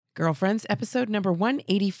Girlfriends, episode number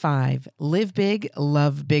 185, Live Big,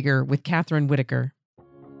 Love Bigger with Catherine Whitaker.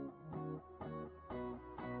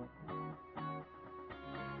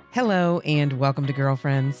 Hello and welcome to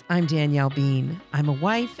Girlfriends. I'm Danielle Bean. I'm a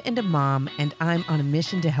wife and a mom, and I'm on a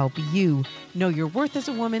mission to help you know your worth as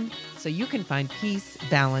a woman so you can find peace,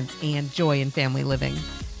 balance, and joy in family living.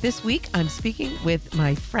 This week, I'm speaking with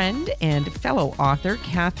my friend and fellow author,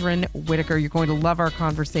 Catherine Whitaker. You're going to love our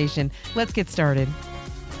conversation. Let's get started.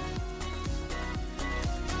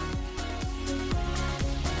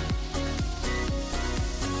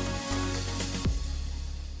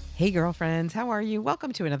 Hey, girlfriends, how are you?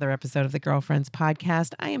 Welcome to another episode of the Girlfriends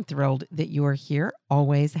Podcast. I am thrilled that you are here.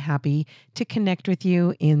 Always happy to connect with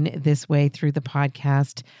you in this way through the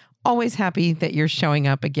podcast. Always happy that you're showing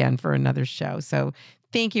up again for another show. So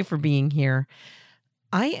thank you for being here.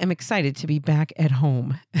 I am excited to be back at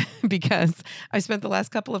home because I spent the last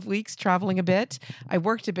couple of weeks traveling a bit. I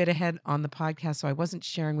worked a bit ahead on the podcast, so I wasn't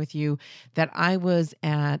sharing with you that I was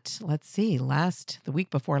at, the week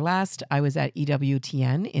before last, I was at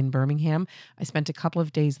EWTN in Birmingham. I spent a couple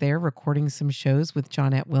of days there recording some shows with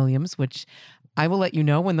Johnnette Williams, which I will let you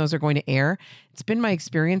know when those are going to air. It's been my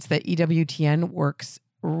experience that EWTN works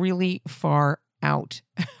really far out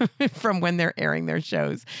from when they're airing their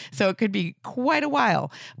shows. So it could be quite a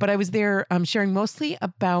while. But I was there sharing mostly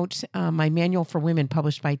about my manual for women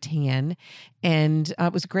published by TAN. And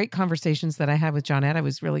it was great conversations that I had with Johnnette. I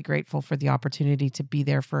was really grateful for the opportunity to be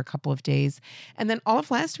there for a couple of days. And then all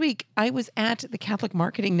of last week, I was at the Catholic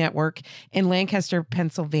Marketing Network in Lancaster,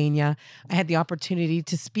 Pennsylvania. I had the opportunity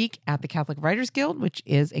to speak at the Catholic Writers Guild, which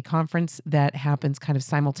is a conference that happens kind of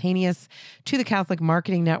simultaneous to the Catholic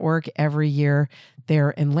Marketing Network every year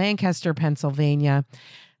there in Lancaster, Pennsylvania.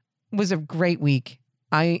 It was a great week.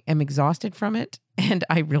 I am exhausted from it, and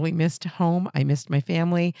I really missed home. I missed my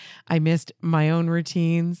family. I missed my own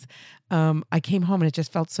routines. I came home and it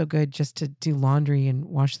just felt so good just to do laundry and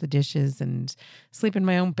wash the dishes and sleep in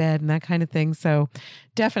my own bed and that kind of thing. So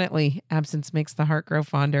definitely absence makes the heart grow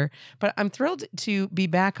fonder. But I'm thrilled to be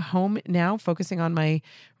back home now, focusing on my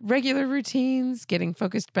regular routines, getting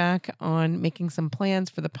focused back on making some plans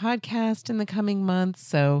for the podcast in the coming months.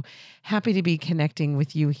 So happy to be connecting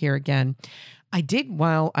with you here again. I did,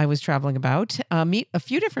 while I was traveling about, meet a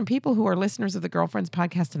few different people who are listeners of the Girlfriends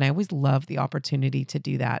Podcast, and I always love the opportunity to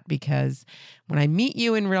do that because when I meet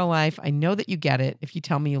you in real life, I know that you get it if you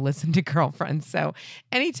tell me you listen to Girlfriends. So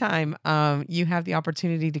anytime you have the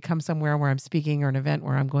opportunity to come somewhere where I'm speaking or an event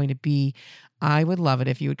where I'm going to be, I would love it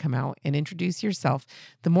if you would come out and introduce yourself.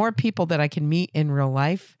 The more people that I can meet in real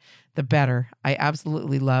life, the better. I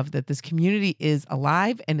absolutely love that this community is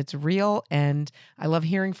alive and it's real. And I love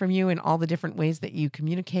hearing from you in all the different ways that you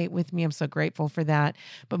communicate with me. I'm so grateful for that.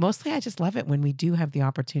 But mostly I just love it when we do have the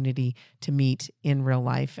opportunity to meet in real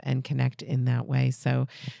life and connect in that way. So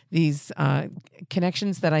these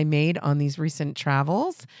connections that I made on these recent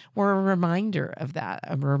travels were a reminder of that,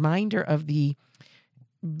 a reminder of the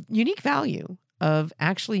unique value of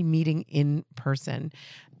actually meeting in person.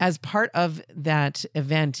 As part of that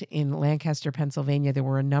event in Lancaster, Pennsylvania, there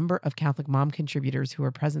were a number of Catholic mom contributors who were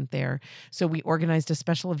present there. So we organized a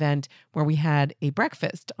special event where we had a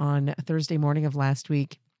breakfast on Thursday morning of last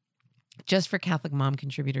week just for Catholic mom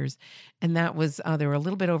contributors. And that was, there were a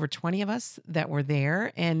little bit over 20 of us that were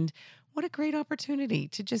there. And what a great opportunity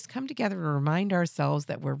to just come together and remind ourselves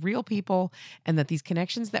that we're real people and that these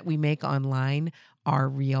connections that we make online are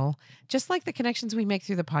real, just like the connections we make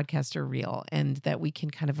through the podcast are real, and that we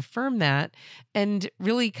can kind of affirm that and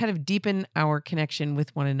really kind of deepen our connection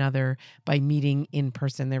with one another by meeting in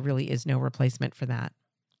person. There really is no replacement for that.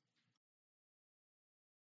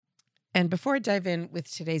 And before I dive in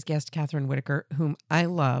with today's guest, Catherine Whitaker, whom I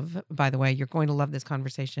love, by the way, you're going to love this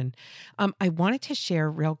conversation. I wanted to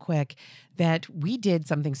share real quick that we did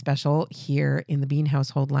something special here in the Bean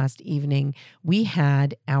household last evening. We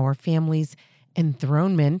had our family's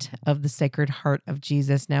enthronement of the Sacred Heart of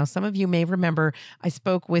Jesus. Now, some of you may remember I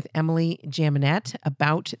spoke with Emily Jaminet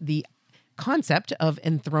about the concept of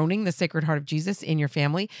enthroning the Sacred Heart of Jesus in your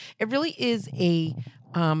family. It really is a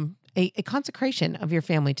consecration of your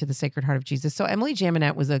family to the Sacred Heart of Jesus. So Emily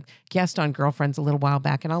Jaminet was a guest on Girlfriends a little while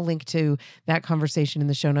back, and I'll link to that conversation in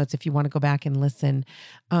the show notes if you want to go back and listen.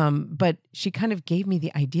 But she kind of gave me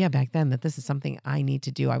the idea back then that this is something I need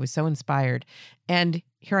to do. I was so inspired. And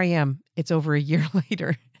here I am. It's over a year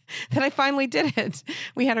later. that I finally did it.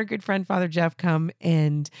 We had our good friend Father Jeff come,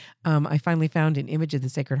 and I finally found an image of the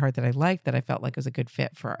Sacred Heart that I liked, that I felt like was a good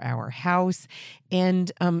fit for our house.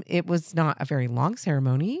 And it was not a very long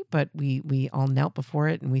ceremony, but we all knelt before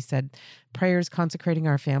it and we said prayers consecrating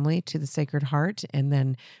our family to the Sacred Heart, and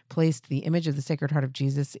then placed the image of the Sacred Heart of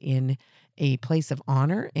Jesus in a place of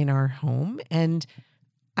honor in our home. And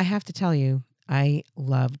I have to tell you, I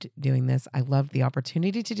loved doing this. I loved the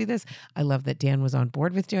opportunity to do this. I love that Dan was on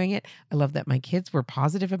board with doing it. I love that my kids were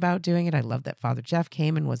positive about doing it. I love that Father Jeff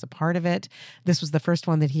came and was a part of it. This was the first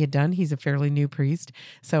one that he had done. He's a fairly new priest.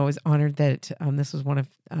 So I was honored that this was one of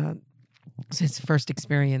his first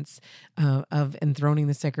experience of enthroning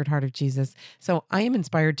the Sacred Heart of Jesus. So I am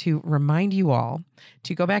inspired to remind you all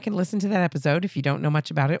to go back and listen to that episode if you don't know much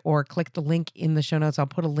about it, or click the link in the show notes. I'll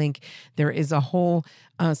put a link. There is a whole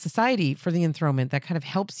society for the enthronement that kind of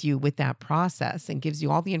helps you with that process and gives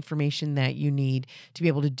you all the information that you need to be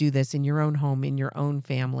able to do this in your own home, in your own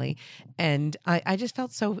family. And I just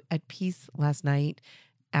felt so at peace last night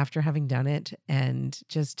after having done it, and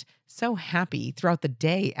just so happy throughout the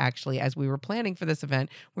day. Actually, as we were planning for this event,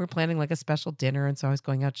 we were planning like a special dinner. And so I was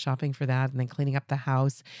going out shopping for that and then cleaning up the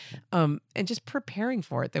house and just preparing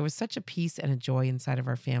for it. There was such a peace and a joy inside of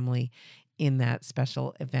our family in that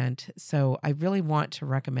special event. So I really want to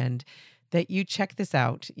recommend that you check this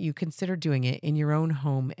out. You consider doing it in your own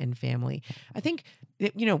home and family. I think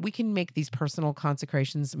that, we can make these personal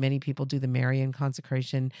consecrations. Many people do the Marian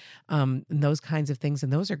consecration, and those kinds of things,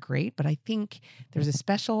 and those are great. But I think there's a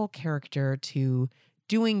special character to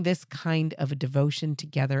doing this kind of a devotion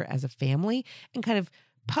together as a family, and kind of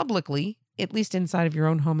publicly, at least inside of your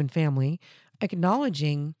own home and family,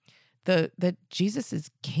 acknowledging that Jesus is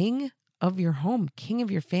King of your home, King of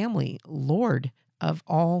your family, Lord of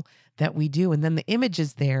all that we do. And then the image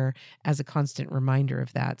is there as a constant reminder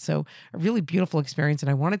of that. So a really beautiful experience. And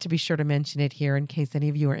I wanted to be sure to mention it here in case any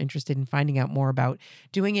of you are interested in finding out more about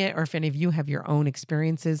doing it, or if any of you have your own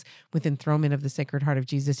experiences with enthronement of the Sacred Heart of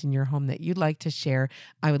Jesus in your home that you'd like to share.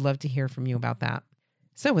 I would love to hear from you about that.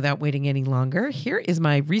 So without waiting any longer, here is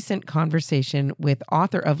my recent conversation with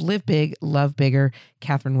author of Live Big, Love Bigger,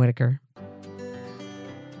 Catherine Whitaker.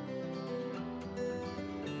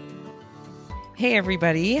 Hey,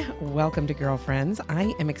 everybody. Welcome to Girlfriends.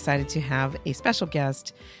 I am excited to have a special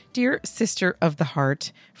guest, dear sister of the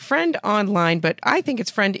heart, friend online, but I think it's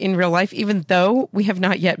friend in real life, even though we have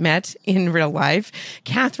not yet met in real life.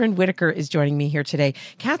 Catherine Whitaker is joining me here today.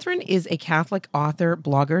 Catherine is a Catholic author,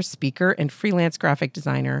 blogger, speaker, and freelance graphic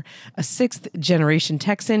designer. A sixth-generation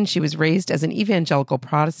Texan, she was raised as an evangelical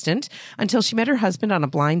Protestant until she met her husband on a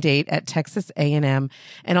blind date at Texas A&M,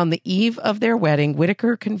 and on the eve of their wedding,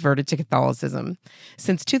 Whitaker converted to Catholicism.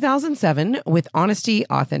 Since 2007, with honesty,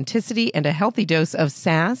 authenticity, and a healthy dose of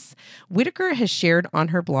sass, Whitaker has shared on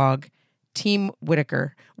her blog, Team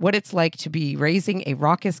Whitaker, what it's like to be raising a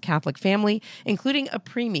raucous Catholic family, including a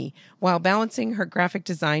preemie, while balancing her graphic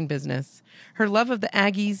design business. Her love of the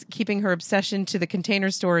Aggies, keeping her obsession to the Container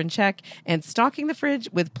Store in check, and stocking the fridge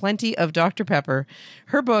with plenty of Dr. Pepper.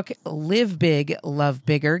 Her book, Live Big, Love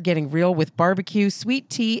Bigger, Getting Real with Barbecue, Sweet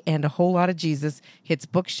Tea, and a Whole Lot of Jesus, hits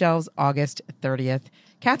bookshelves August 30th.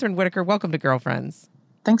 Catherine Whitaker, welcome to Girlfriends.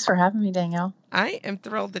 Thanks for having me, Danielle. I am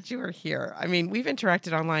thrilled that you are here. I mean, we've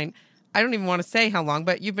interacted online. I don't even want to say how long,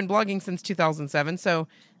 but you've been blogging since 2007, so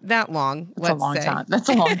that long, That's a long time. That's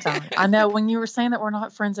a long time. I know when you were saying that we're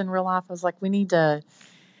not friends in real life, I was like, we need to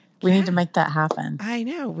make that happen. I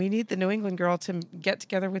know. We need the New England girl to get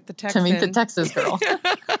together with the Texan. To meet the Texas girl.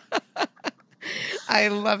 I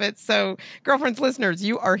love it. So, Girlfriends listeners,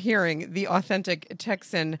 you are hearing the authentic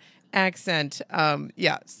Texan accent.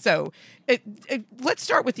 So let's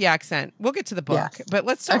start with the accent. We'll get to the book, yes. But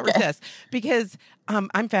let's start with this, because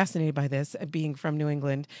I'm fascinated by this, being from New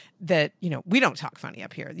England, that, we don't talk funny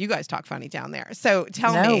up here. You guys talk funny down there. So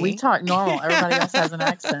tell me. No, we talk normal. Everybody else has an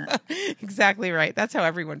accent. Exactly right. That's how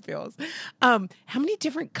everyone feels. How many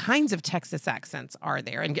different kinds of Texas accents are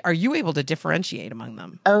there? And are you able to differentiate among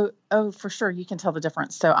them? Oh, for sure. You can tell the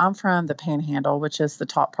difference. So I'm from the Panhandle, which is the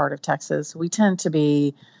top part of Texas. We tend to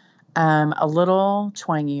be a little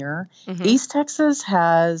twangier. Mm-hmm. East Texas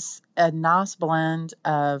has a nice blend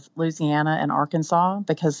of Louisiana and Arkansas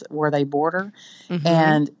because where they border. Mm-hmm.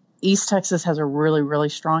 And East Texas has a really, really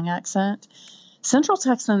strong accent. Central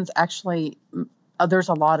Texans actually, there's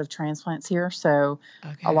a lot of transplants here. So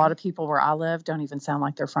a lot of people where I live don't even sound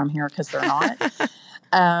like they're from here because they're not.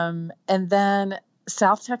 And then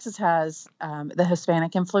South Texas has the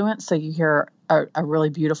Hispanic influence, so you hear a really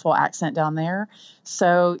beautiful accent down there.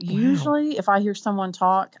 So usually if I hear someone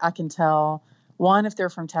talk, I can tell one, if they're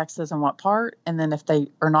from Texas and what part, and then if they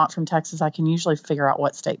are not from Texas, I can usually figure out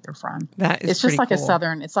what state they're from. That is It's just like cool. a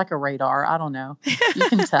Southern, it's like a radar. I don't know. You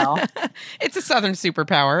can tell. It's a Southern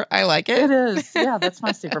superpower. I like it. It is. Yeah, that's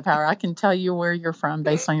my superpower. I can tell you where you're from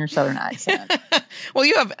based on your Southern accent. Well,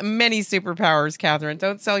 you have many superpowers, Catherine.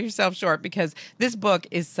 Don't sell yourself short, because this book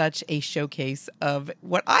is such a showcase of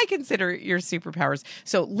what I consider your superpowers.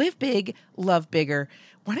 So live big, love bigger.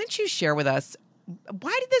 Why don't you share with us,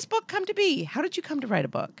 why did this book come to be? How did you come to write a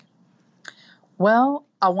book? Well,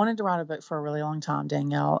 I wanted to write a book for a really long time,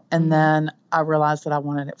 Danielle. And then I realized that I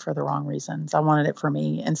wanted it for the wrong reasons. I wanted it for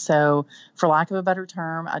me. And so, for lack of a better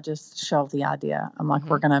term, I just shelved the idea. I'm like,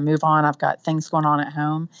 we're going to move on. I've got things going on at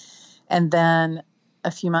home. And then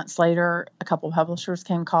a few months later, a couple of publishers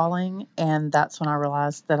came calling. And that's when I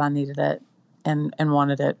realized that I needed it and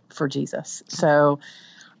wanted it for Jesus. So,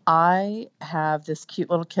 I have this cute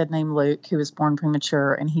little kid named Luke who was born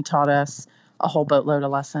premature, and he taught us a whole boatload of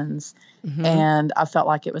lessons. And I felt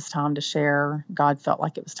like it was time to share. God felt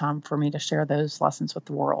like it was time for me to share those lessons with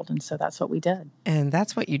the world. And so that's what we did. And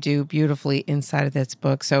that's what you do beautifully inside of this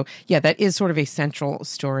book. So yeah, that is sort of a central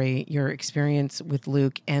story, your experience with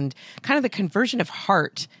Luke and kind of the conversion of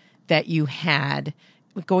heart that you had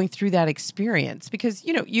going through that experience, because,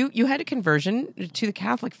 you know, you had a conversion to the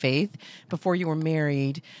Catholic faith before you were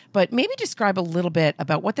married, but maybe describe a little bit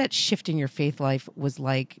about what that shift in your faith life was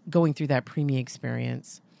like going through that preemie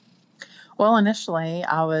experience. Well, initially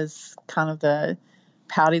I was kind of the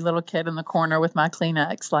pouty little kid in the corner with my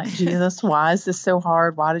Kleenex, like, Jesus, why is this so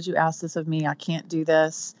hard? Why did you ask this of me? I can't do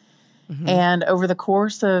this. And over the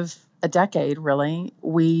course of a decade, really,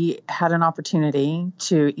 we had an opportunity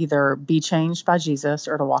to either be changed by Jesus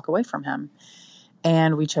or to walk away from him.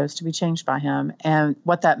 And we chose to be changed by him. And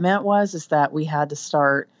what that meant is that we had to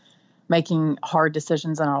start making hard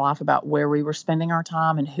decisions in our life about where we were spending our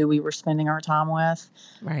time and who we were spending our time with.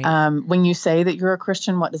 Right. When you say that you're a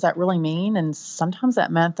Christian, what does that really mean? And sometimes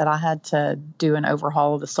that meant that I had to do an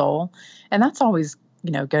overhaul of the soul. And that's always,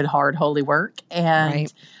 good, hard, holy work.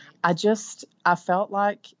 And I felt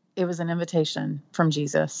like it was an invitation from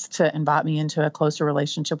Jesus to invite me into a closer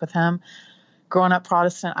relationship with him. Growing up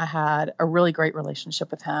Protestant, I had a really great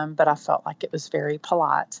relationship with him, but I felt like it was very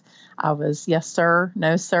polite. I was, yes, sir,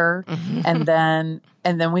 no, sir. And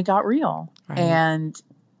then we got real. Right. And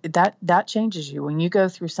that changes you when you go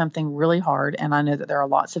through something really hard. And I know that there are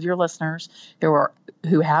lots of your listeners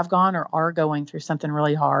who have gone or are going through something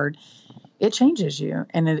really hard. It changes you,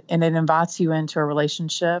 and it invites you into a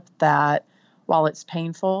relationship that, while it's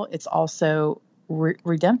painful, it's also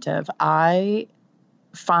redemptive. I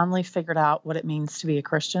finally figured out what it means to be a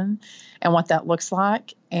Christian and what that looks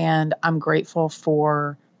like. And I'm grateful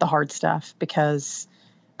for the hard stuff, because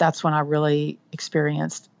that's when I really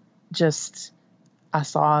experienced I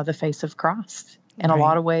saw the face of Christ in a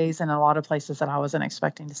lot of ways, and a lot of places that I wasn't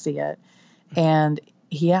expecting to see it. And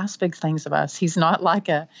he asks big things of us. He's not like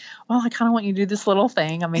I kind of want you to do this little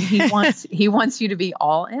thing. I mean, he wants you to be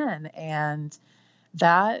all in. And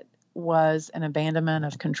that was an abandonment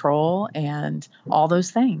of control and all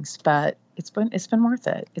those things. But it's been worth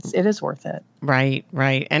it. It is worth it. Right.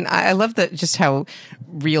 And I love just how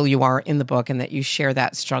real you are in the book, and that you share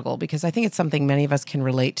that struggle, because I think it's something many of us can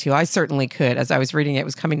relate to. I certainly could. As I was reading it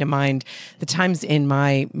was coming to mind the times in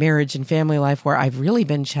my marriage and family life where I've really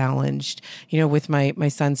been challenged, with my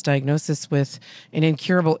son's diagnosis with an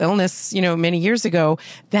incurable illness, many years ago.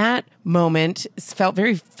 That moment felt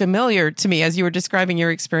very familiar to me as you were describing your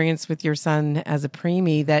experience with your son as a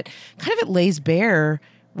preemie, that kind of it lays bare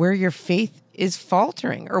where your faith is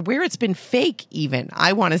faltering, or where it's been fake even,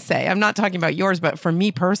 I want to say. I'm not talking about yours, but for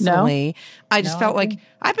me personally, I just felt like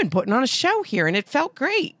I've been putting on a show here, and it felt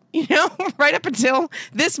great, right up until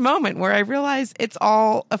this moment where I realized it's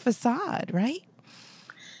all a facade, right?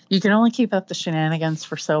 You can only keep up the shenanigans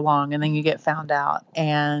for so long, and then you get found out.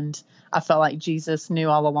 And I felt like Jesus knew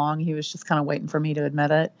all along. He was just kind of waiting for me to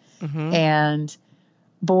admit it. And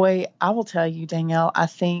boy, I will tell you, Danielle, I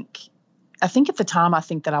think at the time, I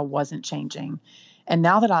think that I wasn't changing. And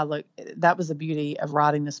now that that was the beauty of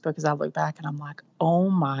writing this book, as I look back and I'm like, oh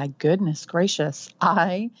my goodness gracious,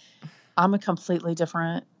 I'm a completely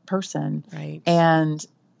different person. Right. And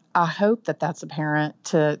I hope that that's apparent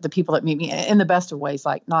to the people that meet me in the best of ways.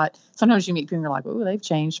 Like, not sometimes you meet people and you're like, oh, they've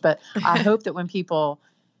changed. But I hope that when people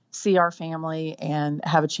see our family and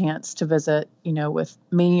have a chance to visit, with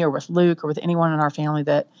me or with Luke or with anyone in our family,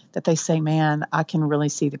 that they say, man, I can really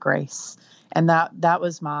see the grace. And that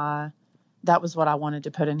was what I wanted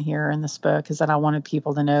to put in here in this book, is that I wanted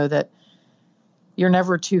people to know that you're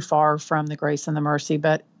never too far from the grace and the mercy,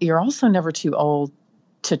 but you're also never too old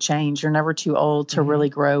to change. You're never too old to really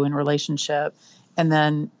grow in relationship and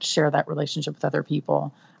then share that relationship with other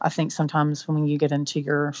people. I think sometimes when you get into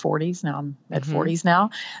your 40s, now I'm mid 40s now,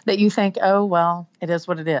 that you think, oh, well, it is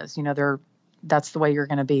what it is. That's the way you're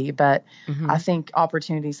going to be. But I think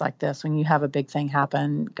opportunities like this, when you have a big thing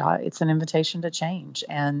happen, God, it's an invitation to change,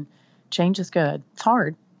 and change is good. It's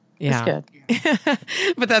hard. Yeah. It's good.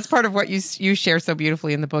 But that's part of what you share so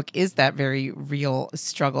beautifully in the book, is that very real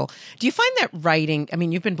struggle. Do you find that writing, I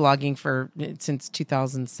mean, you've been blogging since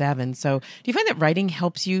 2007. So do you find that writing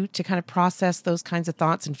helps you to kind of process those kinds of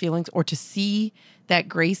thoughts and feelings, or to see that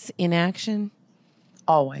grace in action?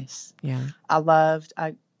 Always. Yeah.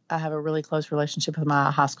 I have a really close relationship with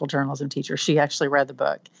my high school journalism teacher. She actually read the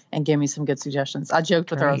book and gave me some good suggestions. I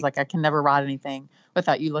joked with her. I was like, I can never write anything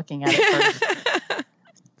without you looking at it first.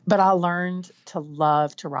 But I learned to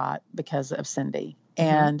love to write because of Cindy.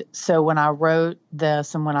 And so when I wrote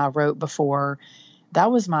this and when I wrote before,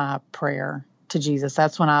 that was my prayer to Jesus.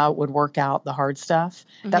 That's when I would work out the hard stuff.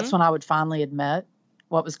 That's when I would finally admit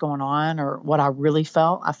what was going on or what I really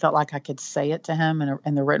felt. I felt like I could say it to him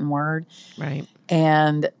in the written word. Right.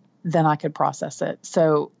 And then I could process it.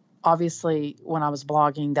 So obviously when I was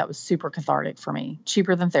blogging, that was super cathartic for me.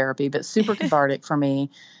 Cheaper than therapy, but super cathartic for me.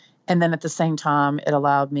 And then at the same time, it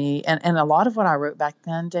allowed me, and a lot of what I wrote back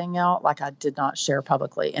then, Danielle, like I did not share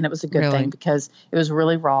publicly. And it was a good thing because it was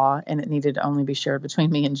really raw and it needed to only be shared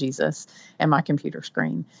between me and Jesus and my computer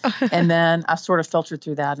screen. And then I sort of filtered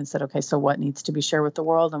through that and said, okay, so what needs to be shared with the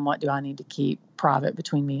world and what do I need to keep private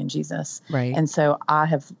between me and Jesus? Right. And so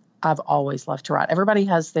I've always loved to write. Everybody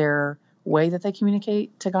has their way that they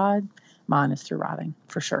communicate to God. Mine is through writing,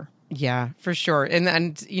 for sure. Yeah, for sure. And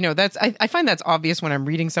that's I find that's obvious when I'm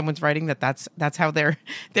reading someone's writing, that's how they're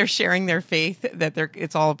sharing their faith, that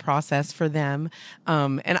it's all a process for them.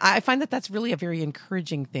 And I find that that's really a very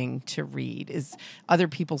encouraging thing to read, is other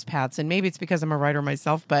people's paths. And maybe it's because I'm a writer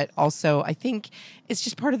myself, but also I think it's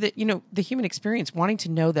just part of the human experience, wanting to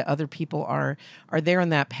know that other people are there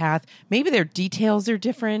on that path. Maybe their details are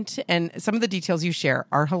different, and some of the details you share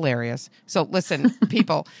are hilarious. So listen,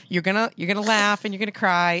 people, you're gonna laugh and you're gonna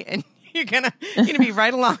cry, and you're gonna be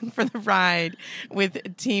right along for the ride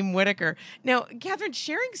with Team Whitaker. Now, Catherine,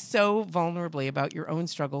 sharing so vulnerably about your own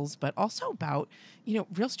struggles, but also about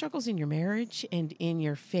real struggles in your marriage and in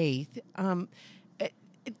your faith.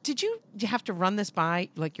 Did you have to run this by,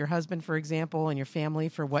 like, your husband, for example, and your family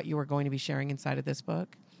for what you were going to be sharing inside of this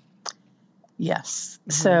book? Yes.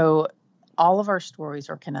 So all of our stories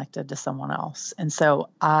are connected to someone else. And so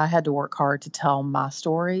I had to work hard to tell my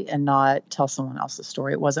story and not tell someone else's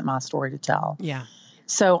story. It wasn't my story to tell. Yeah.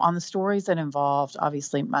 So on the stories that involved,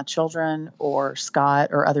 obviously, my children or Scott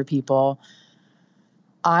or other people,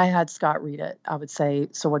 I had Scott read it. I would say,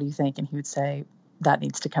 so what do you think? And he would say, that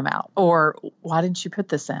needs to come out. Or why didn't you put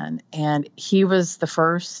this in? And he was the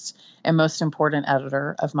first and most important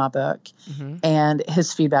editor of my book. And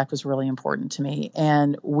his feedback was really important to me.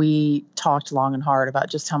 And we talked long and hard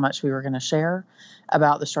about just how much we were going to share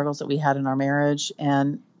about the struggles that we had in our marriage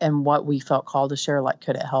and what we felt called to share. Like,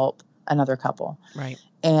 could it help another couple? Right.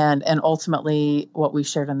 And ultimately what we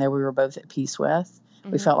shared in there, we were both at peace with.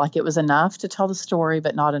 We felt like it was enough to tell the story,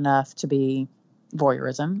 but not enough to be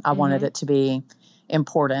voyeurism. I wanted it to be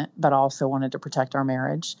important, but also wanted to protect our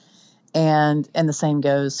marriage. And the same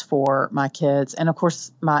goes for my kids. And of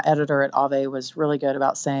course, my editor at Ave was really good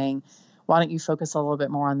about saying, why don't you focus a little bit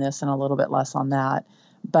more on this and a little bit less on that?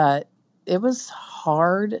 But it was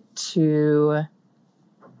hard to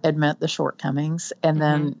admit the shortcomings. And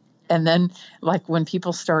then like when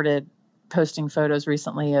people started posting photos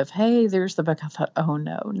recently of, hey, there's the book, I thought, oh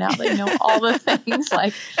no, now they know all the things.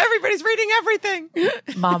 Like, everybody's reading everything.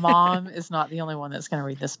 My mom is not the only one that's going to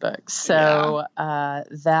read this book. So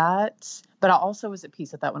but I also was at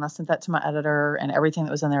peace with that. When I sent that to my editor and everything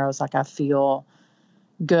that was in there, I was like, I feel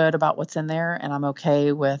good about what's in there, and I'm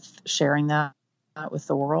okay with sharing that with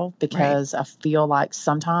the world, because I feel like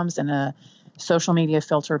sometimes in a social media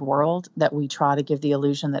filtered world that we try to give the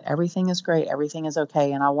illusion that everything is great, everything is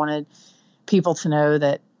okay. And I wanted people to know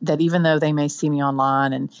that even though they may see me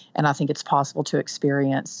online, and I think it's possible to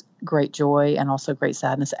experience great joy and also great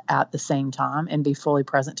sadness at the same time and be fully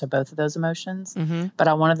present to both of those emotions. But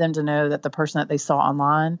I wanted them to know that the person that they saw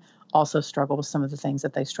online also struggled with some of the things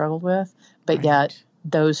that they struggled with, but yet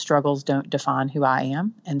those struggles don't define who I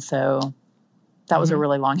am. And so that was a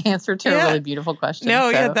really long answer to a really beautiful question.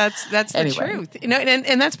 No, that's the truth.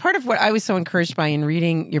 And that's part of what I was so encouraged by in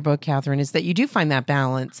reading your book, Catherine, is that you do find that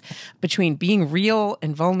balance between being real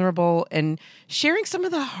and vulnerable and sharing some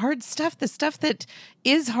of the hard stuff, the stuff that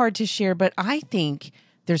is hard to share. But I think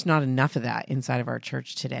there's not enough of that inside of our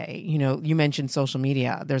church today. You know, you mentioned social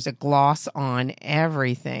media. There's a gloss on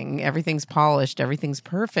everything. Everything's polished. Everything's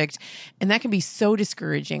perfect. And that can be so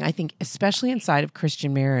discouraging, I think, especially inside of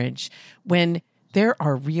Christian marriage when there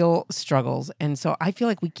are real struggles. And so I feel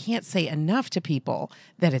like we can't say enough to people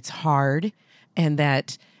that it's hard and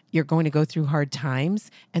that you're going to go through hard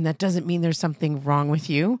times. And that doesn't mean there's something wrong with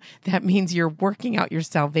you. That means you're working out your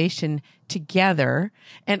salvation together.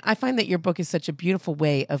 And I find that your book is such a beautiful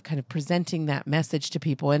way of kind of presenting that message to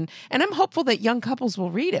people. And I'm hopeful that young couples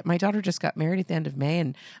will read it. My daughter just got married at the end of May,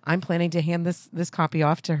 and I'm planning to hand this copy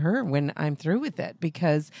off to her when I'm through with it,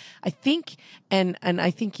 because I think, and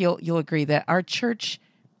I think you'll agree that our church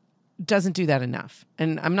doesn't do that enough.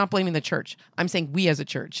 And I'm not blaming the church. I'm saying we as a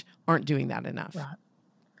church aren't doing that enough. Right.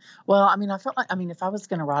 Well, I mean, I felt like, if I was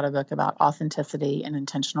going to write a book about authenticity and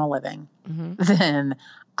intentional living, then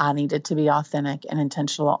I needed to be authentic and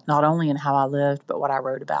intentional, not only in how I lived, but what I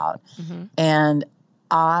wrote about. And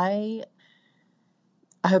I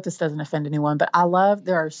hope this doesn't offend anyone, but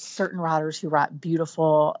there are certain writers who write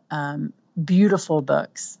beautiful, beautiful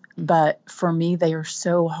books. But for me, they are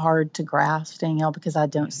so hard to grasp, Danielle, because I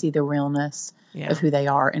don't see the realness of who they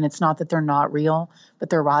are. And it's not that they're not real,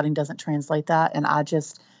 but their writing doesn't translate that. And I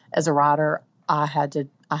just, as a writer, I had to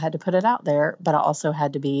put it out there, but I also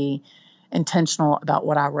had to be intentional about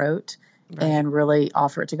what I wrote and really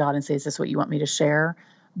offer it to God and say, is this what you want me to share?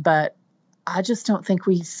 But I just don't think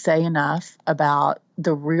we say enough about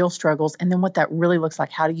the real struggles and then what that really looks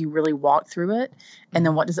like. How do you really walk through it? And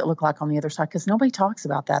then what does it look like on the other side? Because nobody talks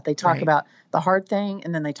about that. They talk about the hard thing,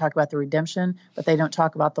 and then they talk about the redemption, but they don't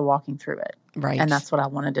talk about the walking through it. Right. And that's what I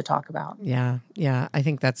wanted to talk about. Yeah. Yeah. I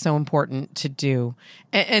think that's so important to do.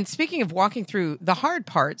 And speaking of walking through the hard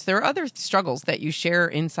parts, there are other struggles that you share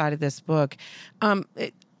inside of this book.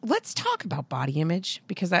 Let's talk about body image,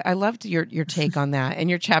 because I loved your take on that and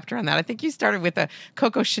your chapter on that. I think you started with a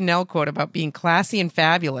Coco Chanel quote about being classy and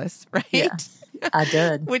fabulous, right? Yes, I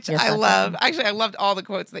did. Which yes, I love. Actually, I loved all the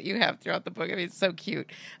quotes that you have throughout the book. I mean, it's so cute.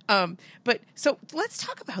 But so let's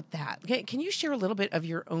talk about that. Okay, can you share a little bit of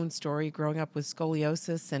your own story growing up with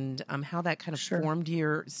scoliosis and how that kind of formed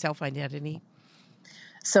your self-identity?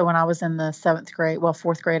 So when I was in the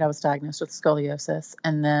fourth grade, I was diagnosed with scoliosis,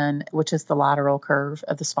 and then, which is the lateral curve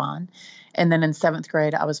of the spine. And then in seventh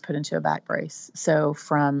grade, I was put into a back brace. So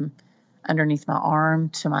from underneath my arm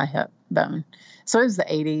to my hip bone. So it was the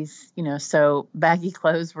 80s, so baggy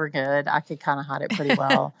clothes were good. I could kind of hide it pretty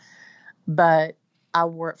well. But I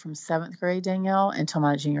wore it from seventh grade, Danielle, until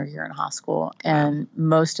my junior year in high school. And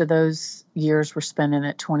most of those years were spent in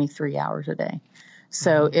it 23 hours a day.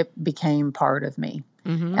 So it became part of me.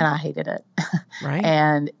 And I hated it. Right.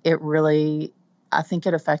 And it really, I think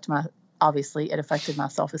it affected my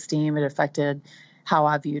self-esteem. It affected how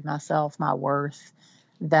I viewed myself, my worth,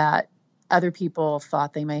 that other people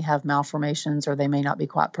thought they may have malformations or they may not be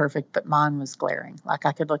quite perfect, but mine was glaring. Like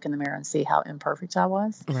I could look in the mirror and see how imperfect I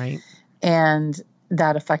was. Right. And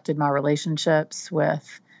that affected my relationships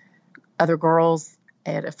with other girls.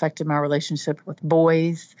 It affected my relationship with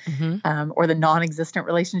boys, or the non-existent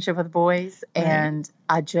relationship with boys. Right. And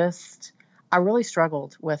I really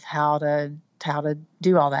struggled with how to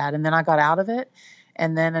do all that. And then I got out of it.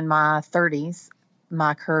 And then in my 30s,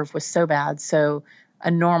 my curve was so bad. So a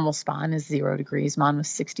normal spine is 0 degrees. Mine was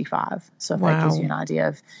 65. So if that gives you an idea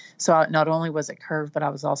of, not only was it curved, but I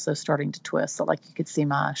was also starting to twist. So like you could see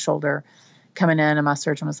my shoulder coming in, and my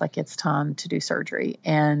surgeon was like, it's time to do surgery.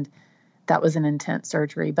 And that was an intense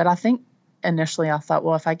surgery. But I think initially I thought,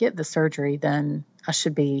 well, if I get the surgery, then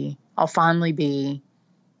I'll finally be,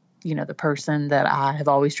 the person that I have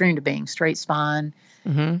always dreamed of being, straight spine.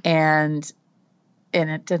 And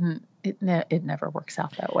it never works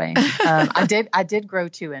out that way. I did grow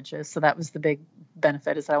 2 inches. So that was the big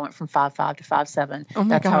benefit, is that I went from 5'5" to 5'7". Oh my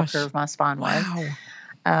That's gosh. how curved my spine was.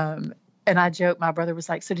 Wow. And I joked, my brother was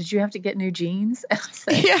like, so did you have to get new jeans? And I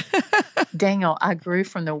said, Daniel, I grew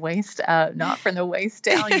from the waist up, not from the waist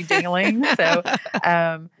down, you dingling. So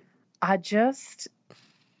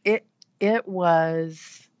it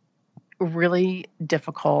was really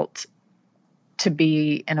difficult to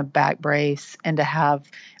be in a back brace and to have,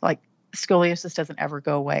 like, scoliosis doesn't ever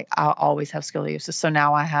go away. I'll always have scoliosis. So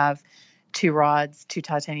now I have 2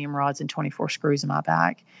 titanium rods and 24 screws in my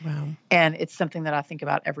back. Wow. And it's something that I think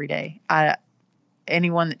about every day.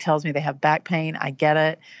 Anyone that tells me they have back pain, I get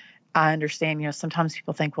it. I understand, sometimes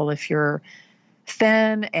people think, well, if you're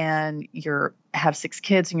thin and have 6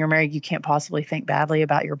 kids and you're married, you can't possibly think badly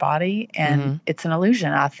about your body. And it's an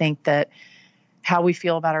illusion. I think that how we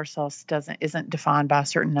feel about ourselves isn't defined by a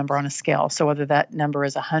certain number on a scale. So whether that number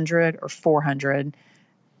is 100 or 400,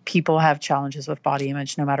 people have challenges with body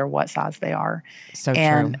image no matter what size they are. So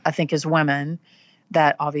And true. I think as women,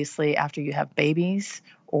 that obviously after you have babies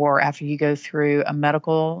or after you go through a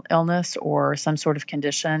medical illness or some sort of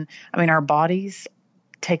condition, I mean, our bodies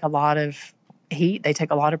take a lot of heat. They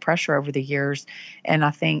take a lot of pressure over the years. And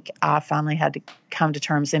I think I finally had to come to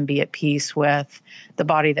terms and be at peace with the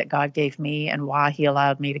body that God gave me and why he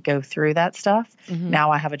allowed me to go through that stuff.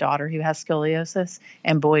 Now I have a daughter who has scoliosis,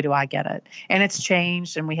 and boy, do I get it. And it's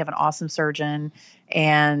changed, and we have an awesome surgeon,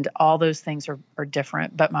 and all those things are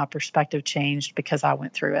different. But my perspective changed because I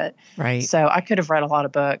went through it. Right. So I could have read a lot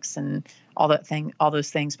of books and all those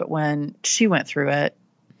things. But when she went through it,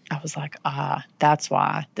 I was like, that's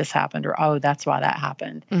why this happened, or, oh, that's why that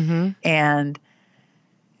happened. And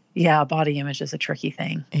yeah, body image is a tricky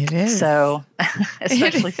thing. It is. So,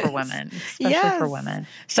 especially for women, Yes.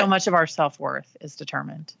 so much of our self-worth is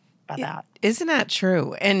determined by that. Isn't that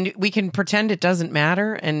true? And we can pretend it doesn't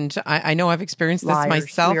matter. And I know I've experienced this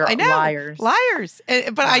myself. We are I know. liars.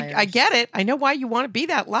 But I get it. I know why you want to be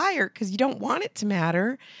that liar, because you don't want it to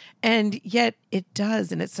matter. And yet it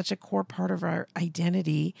does. And it's such a core part of our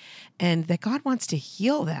identity, and that God wants to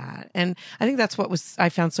heal that. And I think that's what I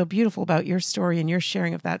found so beautiful about your story and your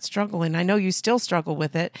sharing of that struggle. And I know you still struggle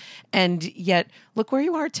with it. And yet look where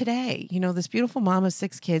you are today. You know, this beautiful mom of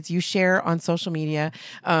 6 kids. You share on social media,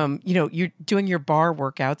 you're doing your bar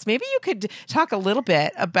workouts. Maybe you could talk a little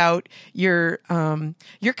bit about your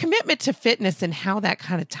commitment to fitness and how that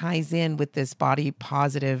kind of ties in with this body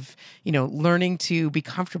positive, learning to be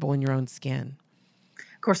comfortable in your own skin.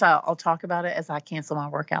 Of course, I'll talk about it as I cancel my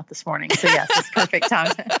workout this morning. So yes, it's perfect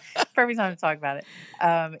time to talk about it.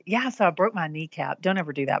 So I broke my kneecap. Don't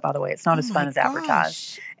ever do that, by the way. It's not as fun as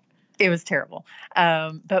advertised. It was terrible.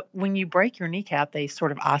 But when you break your kneecap, they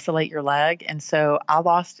sort of isolate your leg. And so I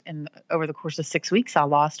lost, over the course of 6 weeks, I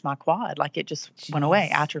lost my quad. Like it just went away,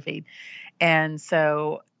 atrophied. And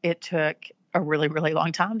so it took a really, really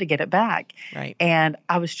long time to get it back. Right. And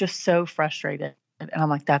I was just so frustrated. And I'm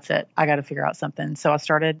like, that's it. I got to figure out something. So I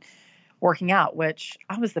started working out, which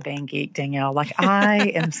I was the bang geek, Danielle. Like I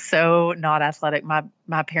am so not athletic.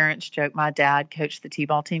 My parents joke, my dad coached the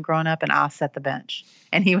T-ball team growing up and I set the bench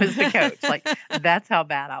and he was the coach. Like that's how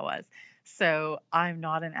bad I was. So I'm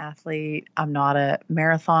not an athlete. I'm not a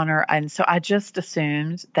marathoner. And so I just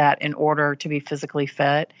assumed that in order to be physically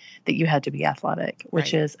fit, that you had to be athletic,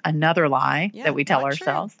 which is another lie that we tell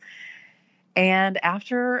ourselves. True. And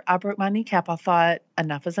after I broke my kneecap, I thought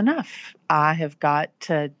enough is enough. I have got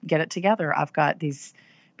to get it together. I've got these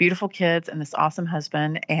beautiful kids and this awesome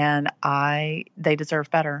husband, and they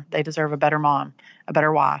deserve better. They deserve a better mom, a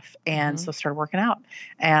better wife. And so I started working out,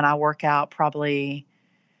 and I work out probably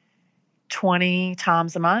 20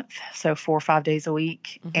 times a month. So 4 or 5 days a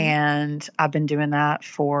week. And I've been doing that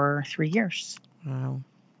for 3 years. Wow.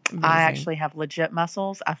 Amazing. I actually have legit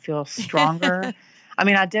muscles. I feel stronger. I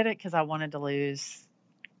mean, I did it because I wanted to lose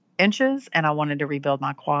inches and I wanted to rebuild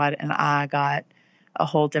my quad, and I got a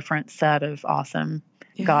whole different set of awesome.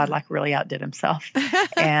 God really outdid himself.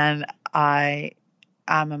 And I'm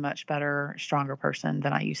a much better, stronger person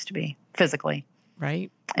than I used to be physically. Right.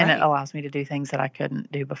 And it allows me to do things that I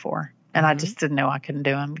couldn't do before. And I just didn't know I couldn't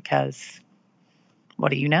do them because what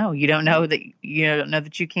do you know? You don't know that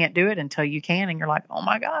you can't do it until you can. And you're like, oh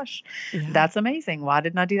my gosh, that's amazing. Why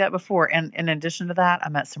didn't I do that before? And in addition to that, I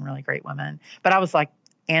met some really great women, but I was like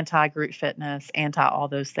anti-group fitness, anti all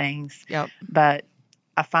those things. Yep. But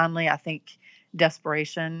I think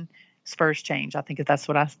desperation spurs change. I think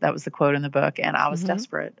that was the quote in the book. And I was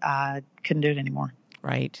desperate. I couldn't do it anymore.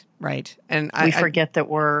 Right. And we forget that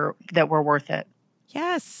we're worth it.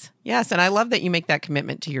 Yes. And I love that you make that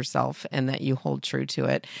commitment to yourself and that you hold true to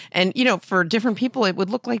it. And, for different people, it would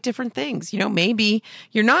look like different things. Maybe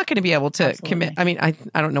you're not going to be able to commit. I mean,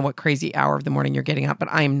 I don't know what crazy hour of the morning you're getting up, but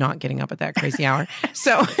I am not getting up at that crazy hour.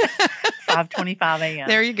 So 5:25 a.m.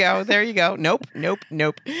 There you go. Nope.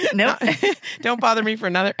 Don't bother me for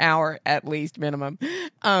another hour at least minimum.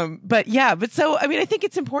 But so, I mean, I think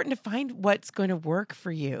it's important to find what's going to work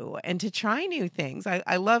for you and to try new things.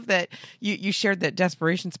 I love that you shared that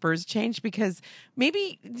desperation spurs change, because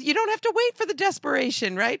maybe you don't have to wait for the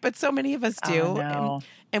desperation, right? But so many of us do.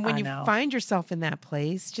 And when you find yourself in that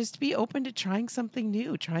place, just be open to trying something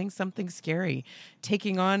new, trying something scary,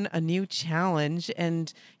 taking on a new challenge,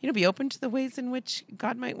 and, be open to the ways in which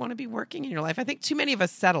God might want to be working in your life. I think too many of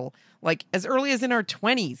us settle, like as early as in our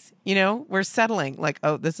 20s, we're settling like,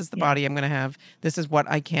 oh, this is the body I'm going to have. This is what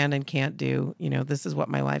I can and can't do. This is what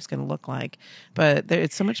my life's going to look like. But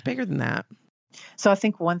it's so much bigger than that. So I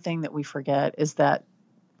think one thing that we forget is that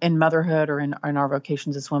in motherhood or in our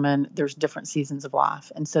vocations as women, there's different seasons of life.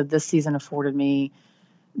 And so this season afforded me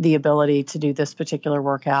the ability to do this particular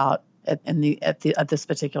workout at this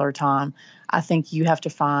particular time. I think you have to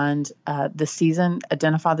find the season,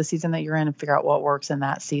 identify the season that you're in, and figure out what works in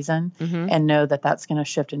that season, and know that that's going to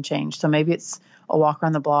shift and change. So maybe it's a walk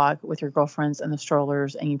around the block with your girlfriends and the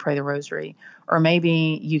strollers, and you pray the rosary, or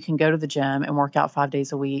maybe you can go to the gym and work out 5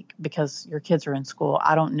 days a week because your kids are in school.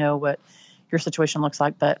 I don't know what your situation looks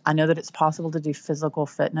like, but I know that it's possible to do physical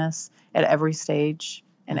fitness at every stage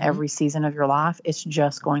in every season of your life. It's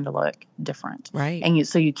just going to look different. Right. And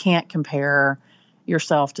so you can't compare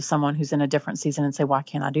yourself to someone who's in a different season and say, why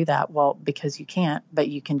can't I do that? Well, because you can't, but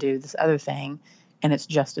you can do this other thing and it's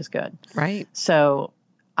just as good. Right. So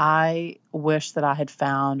I wish that I had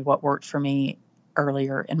found what worked for me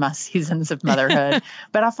earlier in my seasons of motherhood,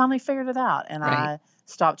 but I finally figured it out, and I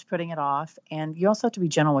stopped putting it off. And you also have to be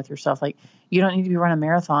gentle with yourself. Like, you don't need to be running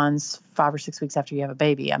marathons 5 or 6 weeks after you have a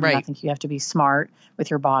baby. I mean, I think you have to be smart with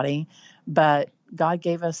your body, but God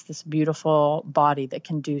gave us this beautiful body that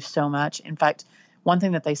can do so much. In fact, one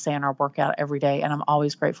thing that they say in our workout every day, and I'm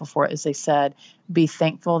always grateful for it, is they said, be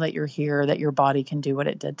thankful that you're here, that your body can do what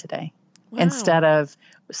it did today. Wow. Instead of,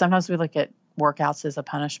 sometimes we look at workouts as a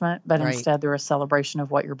punishment, but instead they're a celebration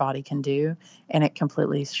of what your body can do, and it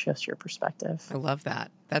completely shifts your perspective. I love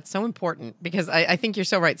that. That's so important, because I think you're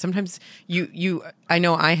so right. Sometimes I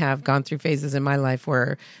know I have gone through phases in my life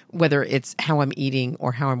where, whether it's how I'm eating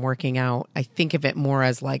or how I'm working out, I think of it more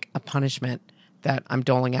as like a punishment that I'm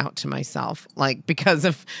doling out to myself, like because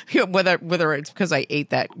of, whether it's because I ate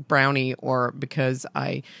that brownie or because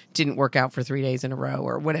I didn't work out for 3 days in a row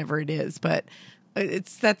or whatever it is. But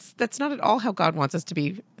that's not at all how God wants us to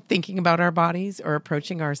be thinking about our bodies or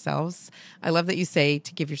approaching ourselves. I love that you say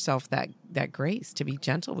to give yourself that grace, to be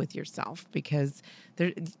gentle with yourself, because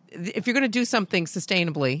if you're going to do something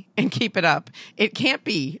sustainably and keep it up, it can't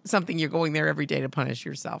be something you're going there every day to punish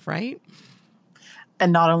yourself, right?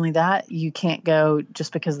 And not only that, you can't go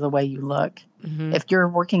just because of the way you look. If you're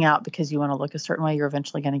working out because you want to look a certain way, you're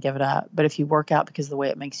eventually going to give it up. But if you work out because of the way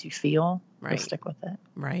it makes you feel, you'll stick with it.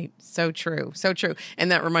 Right. So true. So true.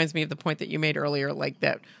 And that reminds me of the point that you made earlier, like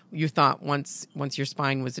that you thought once your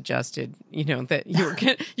spine was adjusted, that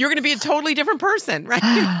you're going to be a totally different person, right?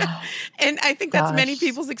 And I think that's many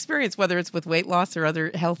people's experience, whether it's with weight loss or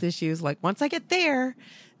other health issues. Like, once I get there,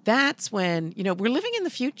 that's when, we're living in the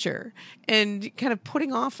future and kind of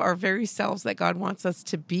putting off our very selves that God wants us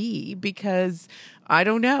to be, because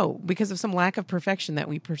of some lack of perfection that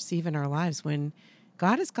we perceive in our lives, when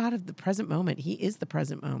God is God of the present moment. He is the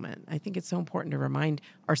present moment. I think it's so important to remind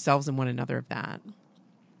ourselves and one another of that.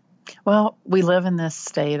 Well, we live in this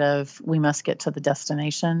state of, we must get to the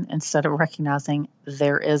destination, instead of recognizing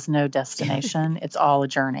there is no destination. It's all a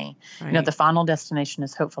journey. Right. The final destination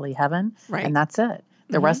is hopefully heaven, and that's it.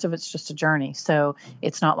 The rest of it's just a journey. So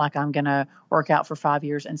it's not like I'm going to work out for 5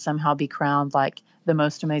 years and somehow be crowned like the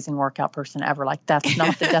most amazing workout person ever. Like, that's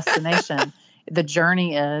not the destination. The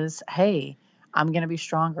journey is, hey, I'm going to be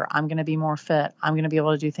stronger. I'm going to be more fit. I'm going to be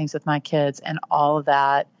able to do things with my kids, and all of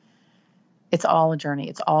that. It's all a journey.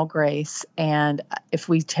 It's all grace. And if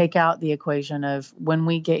we take out the equation of, when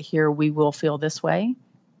we get here, we will feel this way,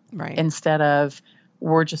 instead of,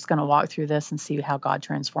 we're just going to walk through this and see how God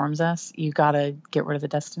transforms us, you got to get rid of the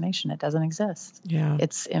destination. It doesn't exist. Yeah.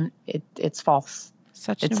 It's false.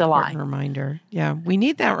 Such an important reminder. Yeah, we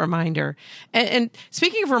need that reminder. And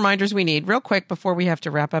speaking of reminders we need, real quick before we have to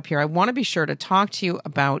wrap up here, I want to be sure to talk to you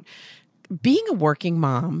about being a working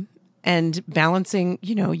mom and balancing,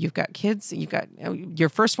 you've got kids, your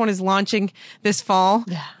first one is launching this fall,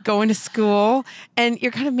 going to school, and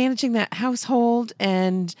you're kind of managing that household,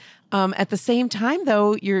 and at the same time,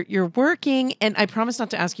 though, you're working. And I promise not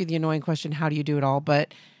to ask you the annoying question, how do you do it all?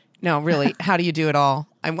 But no, really, how do you do it all?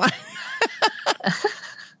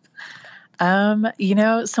 Someone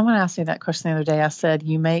asked me that question the other day. I said,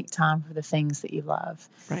 you make time for the things that you love.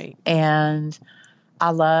 Right. And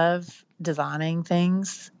I love designing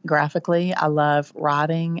things graphically. I love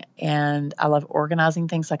writing, and I love organizing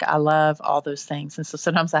things. Like, I love all those things. And so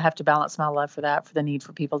sometimes I have to balance my love for that, for the need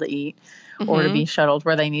for people to eat or to be shuttled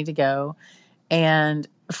where they need to go. And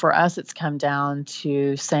for us, it's come down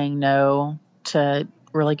to saying no to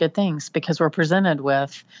really good things, because we're presented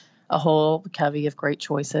with a whole covey of great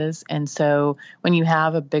choices. And so when you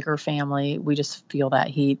have a bigger family, we just feel that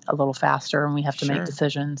heat a little faster, and we have to make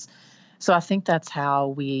decisions. So I think that's how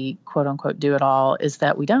we, quote unquote, do it all, is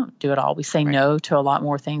that we don't do it all. We say no to a lot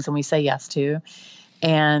more things than we say yes to.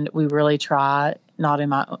 And we really try, not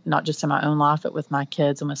just in my own life, but with my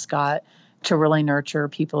kids and with Scott, to really nurture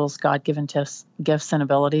people's God-given gifts and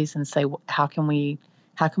abilities, and say, how can we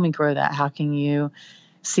grow that? How can you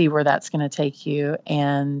see where that's going to take you?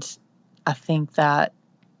 And I think that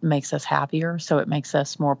makes us happier. So it makes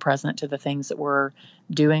us more present to the things that we're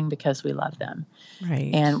doing because we love them.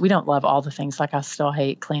 Right. And we don't love all the things. Like I still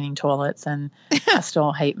hate cleaning toilets and I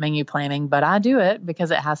still hate menu planning, but I do it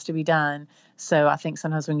because it has to be done. So I think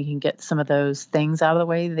sometimes when you can get some of those things out of the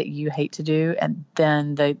way that you hate to do, and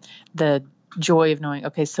then the joy of knowing,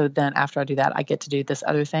 okay, so then after I do that, I get to do this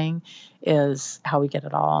other thing, is how we get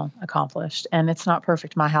it all accomplished. And it's not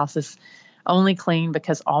perfect. My house is only clean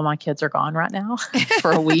because all my kids are gone right now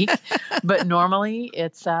for a week. But normally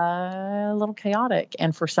it's a little chaotic.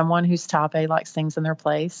 And for someone who's type A, likes things in their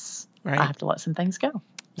place, Right. I have to let some things go.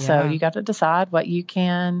 Yeah. So you got to decide what you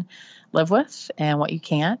can live with and what you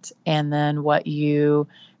can't, and then what you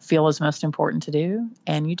feel is most important to do,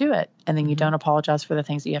 and you do it. And then you don't apologize for the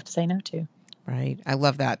things that you have to say no to. Right. I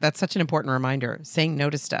love that. That's such an important reminder. Saying no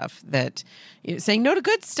to stuff, saying no to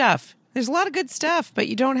good stuff. There's a lot of good stuff, but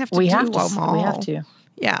you don't have to do them all. We have to.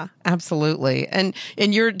 Yeah, absolutely. And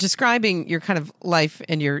you're describing your kind of life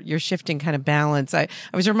and your shifting kind of balance. I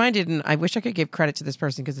was reminded, and I wish I could give credit to this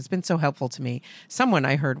person because it's been so helpful to me. Someone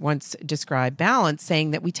I heard once describe balance,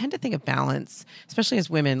 saying that we tend to think of balance, especially as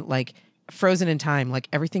women, like frozen in time, like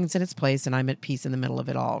everything's in its place and I'm at peace in the middle of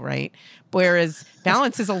it all, right? Whereas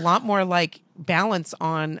balance is a lot more like balance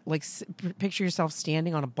on, like, picture yourself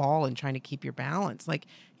standing on a ball and trying to keep your balance. Like,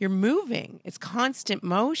 you're moving. It's constant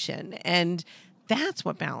motion. And that's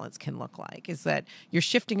what balance can look like, is that you're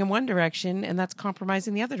shifting in one direction and that's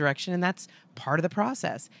compromising the other direction. And that's part of the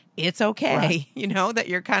process. It's okay, Right. That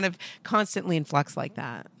you're kind of constantly in flux like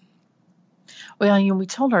that. Well, we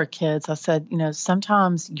told our kids, I said,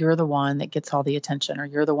 sometimes you're the one that gets all the attention, or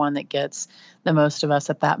you're the one that gets the most of us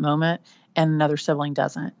at that moment, and another sibling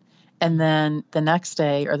doesn't. And then the next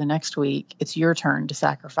day or the next week, it's your turn to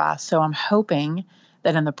sacrifice. So I'm hoping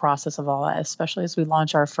that in the process of all that, especially as we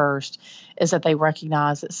launch our first, is that they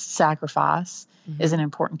recognize that sacrifice is an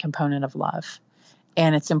important component of love.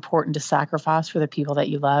 And it's important to sacrifice for the people that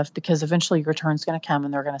you love, because eventually your turn's going to come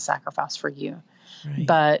and they're going to sacrifice for you. Right.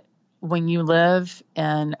 But when you live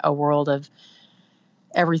in a world of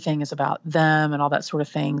everything is about them and all that sort of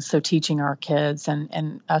thing, so teaching our kids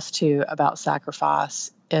and us too about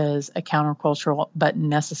sacrifice is a countercultural but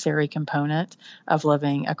necessary component of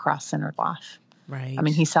living a Christ-centered life. Right. I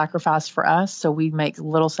mean, he sacrificed for us, so we make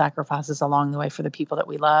little sacrifices along the way for the people that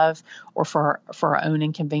we love, or for our own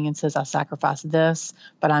inconveniences. I sacrifice this,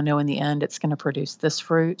 but I know in the end it's going to produce this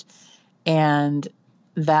fruit. And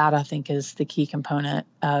that, I think, is the key component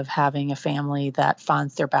of having a family that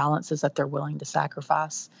finds their balance, is that they're willing to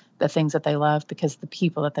sacrifice the things that they love because the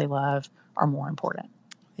people that they love are more important.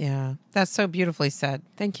 Yeah, that's so beautifully said.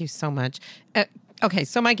 Thank you so much. Okay,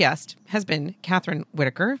 so my guest has been Catherine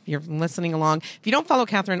Whitaker. If you're listening along, if you don't follow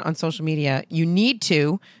Catherine on social media, you need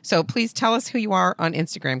to. So please tell us who you are on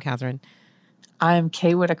Instagram, Catherine. I'm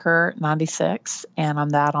K Whitaker 96, and I'm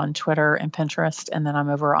that on Twitter and Pinterest, and then I'm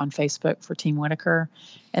over on Facebook for Team Whitaker,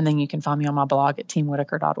 and then you can find me on my blog at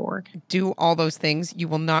teamwhitaker.org. Do all those things. You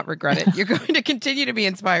will not regret it. You're going to continue to be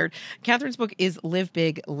inspired. Catherine's book is Live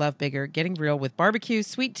Big, Love Bigger, Getting Real with Barbecue,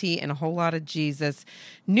 Sweet Tea, and a Whole Lot of Jesus.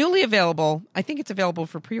 Newly available. I think it's available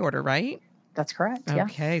for pre-order, right? That's correct, yeah.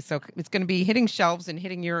 Okay, so it's going to be hitting shelves and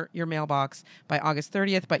hitting your mailbox by August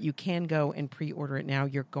 30th, but you can go and pre-order it now.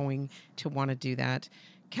 You're going to want to do that.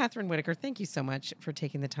 Catherine Whitaker, thank you so much for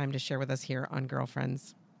taking the time to share with us here on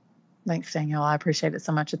Girlfriends. Thanks, Danielle. I appreciate it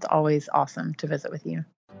so much. It's always awesome to visit with you.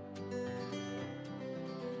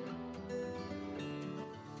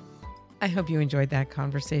 I hope you enjoyed that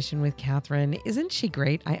conversation with Catherine. Isn't she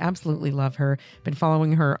great? I absolutely love her. Been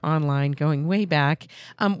following her online going way back.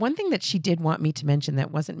 One thing that she did want me to mention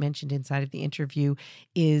that wasn't mentioned inside of the interview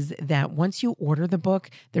is that once you order the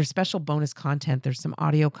book, there's special bonus content. There's some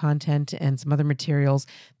audio content and some other materials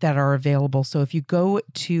that are available. So if you go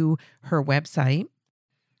to her website,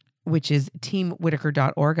 which is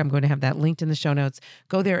teamwhitaker.org. I'm going to have that linked in the show notes.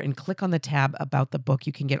 Go there and click on the tab about the book.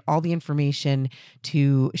 You can get all the information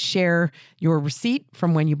to share your receipt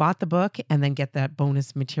from when you bought the book and then get that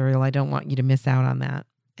bonus material. I don't want you to miss out on that.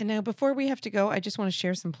 And now, before we have to go, I just want to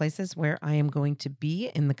share some places where I am going to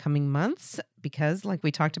be in the coming months because, like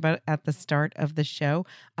we talked about at the start of the show,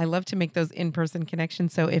 I love to make those in-person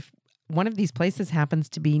connections. So if one of these places happens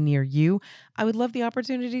to be near you, I would love the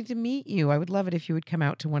opportunity to meet you. I would love it if you would come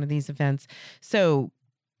out to one of these events. So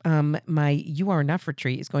my You Are Enough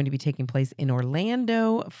retreat is going to be taking place in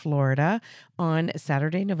Orlando, Florida on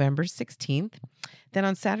Saturday, November 16th. Then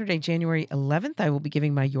on Saturday, January 11th, I will be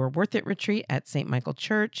giving my You're Worth It retreat at St. Michael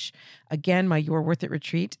Church. Again, my You're Worth It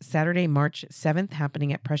retreat, Saturday, March 7th,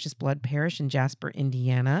 happening at Precious Blood Parish in Jasper,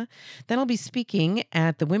 Indiana. Then I'll be speaking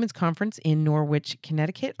at the Women's Conference in Norwich,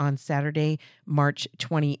 Connecticut on Saturday, March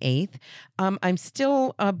 28th. I'm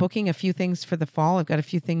still booking a few things for the fall. I've got a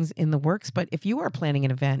few things in the works, but if you are planning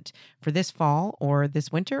an event for this fall or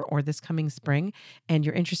this winter or this coming spring, and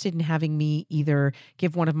you're interested in having me either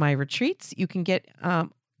give one of my retreats, you can get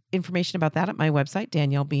information about that at my website,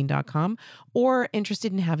 daniellebean.com, or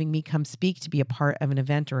interested in having me come speak to be a part of an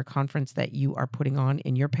event or a conference that you are putting on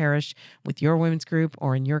in your parish with your women's group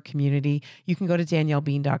or in your community, you can go to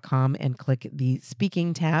daniellebean.com and click the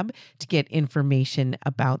speaking tab to get information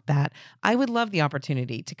about that. I would love the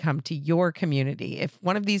opportunity to come to your community. If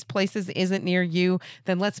one of these places isn't near you,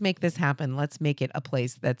 then let's make this happen. Let's make it a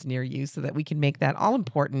place that's near you so that we can make that all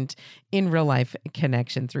important in real life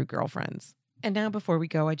connection through Girlfriends. And now, before we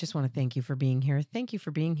go, I just want to thank you for being here. Thank you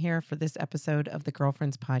for being here for this episode of the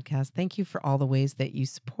Girlfriends Podcast. Thank you for all the ways that you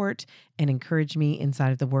support and encourage me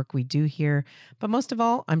inside of the work we do here. But most of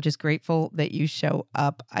all, I'm just grateful that you show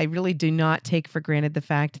up. I really do not take for granted the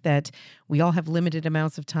fact that we all have limited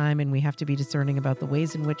amounts of time and we have to be discerning about the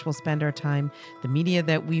ways in which we'll spend our time, the media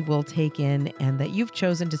that we will take in, and that you've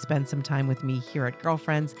chosen to spend some time with me here at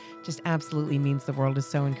Girlfriends just absolutely means the world. Is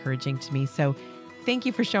so encouraging to me. So thank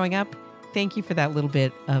you for showing up. Thank you for that little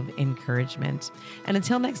bit of encouragement. And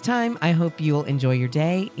until next time, I hope you'll enjoy your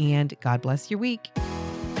day and God bless your week.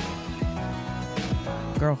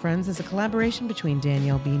 Girlfriends is a collaboration between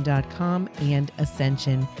daniellebean.com and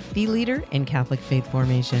Ascension, the leader in Catholic faith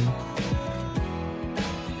formation.